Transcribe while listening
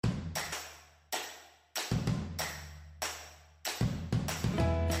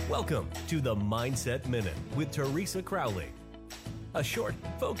Welcome to the Mindset Minute with Teresa Crowley. A short,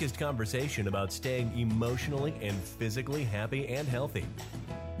 focused conversation about staying emotionally and physically happy and healthy.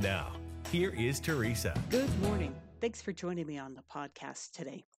 Now, here is Teresa. Good morning. Thanks for joining me on the podcast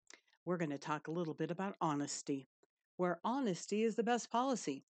today. We're going to talk a little bit about honesty, where honesty is the best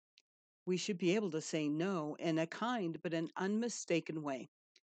policy. We should be able to say no in a kind but an unmistaken way,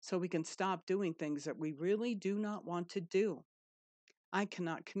 so we can stop doing things that we really do not want to do. I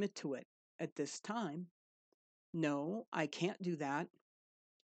cannot commit to it at this time. No, I can't do that,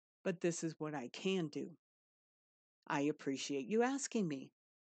 but this is what I can do. I appreciate you asking me,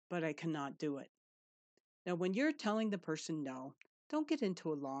 but I cannot do it. Now, when you're telling the person no, don't get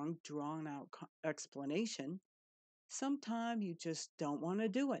into a long, drawn-out explanation. Sometimes you just don't want to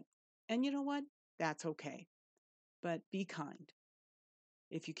do it. And you know what? That's okay. But be kind.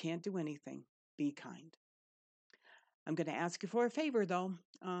 If you can't do anything, be kind. I'm going to ask you for a favor, though.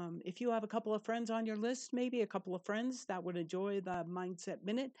 If you have a couple of friends on your list, maybe a couple of friends that would enjoy the Mindset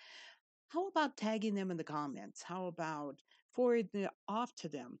Minute, how about tagging them in the comments? How about forwarding it off to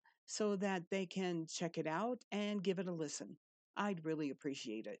them so that they can check it out and give it a listen? I'd really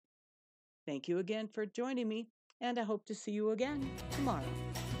appreciate it. Thank you again for joining me, and I hope to see you again tomorrow.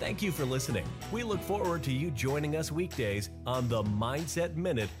 Thank you for listening. We look forward to you joining us weekdays on the Mindset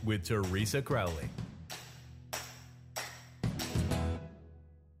Minute with Teresa Crowley.